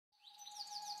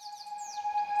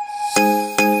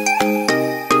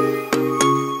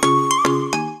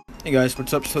Hey guys,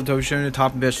 what's up? So I was showing the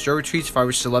top and best Jailbreak tweaks for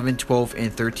iOS 11, 12,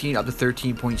 and 13 up to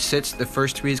 13.6. The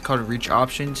first tweak is called Reach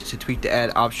Options. It's a tweak to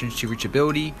add options to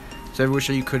reachability. So everywhere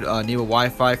so you could enable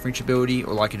Wi-Fi for reachability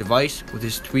or lock your device. With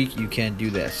this tweak, you can do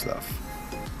that stuff.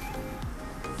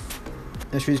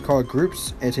 This tweak is called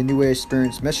Groups, and it's a new way to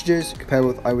experience messages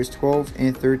compatible with iOS 12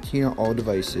 and 13 on all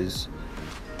devices.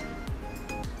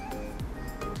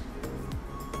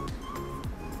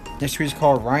 Next tweak is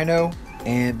called Rhino.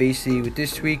 And basically with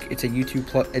this tweak, it's an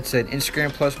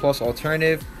Instagram plus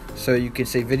alternative, so you can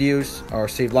save videos or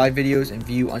save live videos and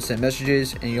view unsent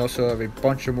messages. And you also have a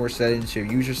bunch of more settings, your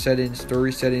user settings,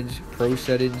 story settings, pro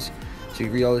settings, so you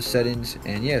can read all the settings.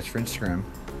 And yeah, it's for Instagram.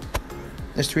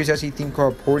 This tweak is actually a theme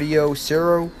called Portio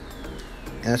Zero,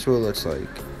 and that's what it looks like.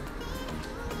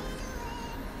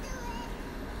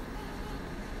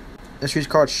 This tweak is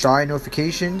called Shy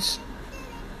Notifications.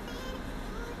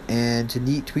 And it's a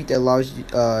neat tweak that allows you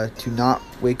to not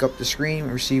wake up the screen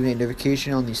and receive a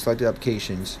notification on these selected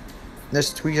applications.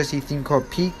 This tweak has a theme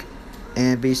called Peak,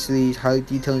 and basically it's highly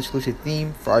detailed and exclusive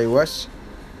theme for iOS.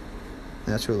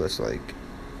 And that's what it looks like.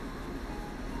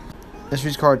 This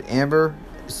tweak is called Amber.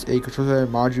 It's a controller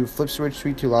module flip switch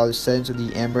tweak to allow the settings of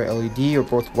the Amber LED or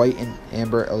both white and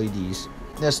amber LEDs.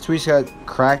 This tweak's got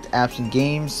Cracked Apps and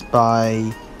Games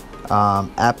by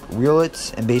App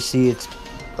Realits, and basically it's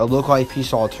a local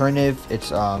IP alternative.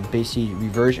 It's basically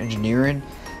reverse engineering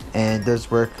and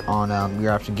does work on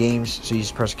your apps and games. So you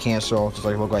just press cancel, just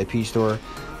like a local IP store.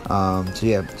 So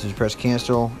yeah, just press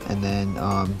cancel, and then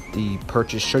the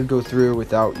purchase should go through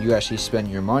without you actually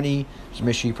spending your money. Just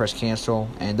make sure you press cancel,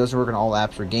 and it doesn't work on all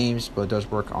apps or games, but it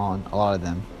does work on a lot of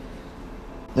them.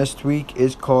 This tweak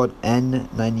is called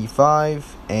N95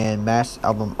 and mass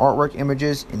album artwork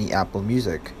images in the Apple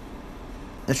Music.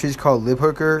 This tweak is called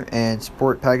LibHooker and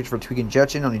support package for tweak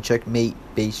injection on the Checkmate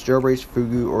based jailbreaks,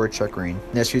 Fugu, or Checkra1n.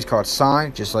 Next tweak is called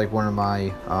Sonic, just like one of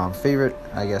my favorite,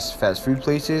 I guess, fast food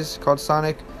places called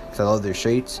Sonic, because I love their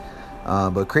shades.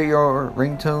 But create your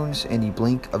ringtones in the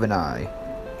blink of an eye.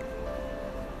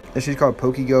 This tweak is called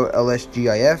PokeGo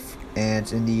LSGIF, and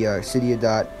it's in the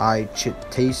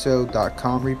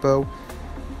cydia.ichitaso.com repo.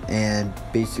 And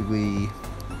basically,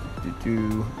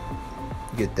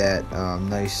 get that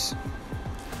nice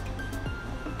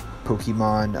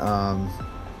Pokemon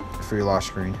for your lock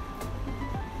screen.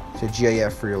 So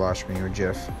GIF for your lock screen, or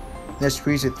GIF. Next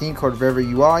tweak is a theme called Rever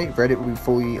UI. Reddit will be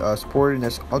fully supported in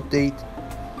this update.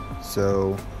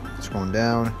 So it's going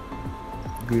down.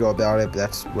 Read all about it, but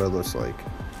that's what it looks like.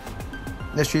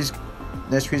 Next tweak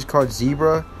is called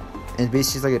Zebra, and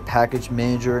basically it's like a package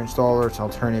manager installer. It's an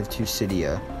alternative to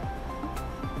Cydia.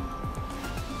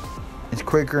 It's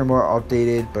quicker and more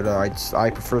updated, but I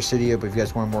prefer Cydia. But if you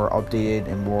guys want more updated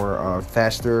and more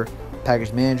faster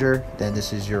package manager, then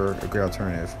this is a great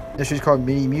alternative. This is called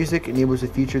Mini Music. Enables a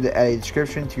feature to add a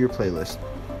description to your playlist.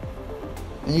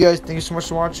 And you guys, thank you so much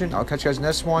for watching. I'll catch you guys in the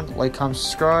next one. Like, comment,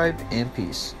 subscribe, and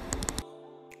peace.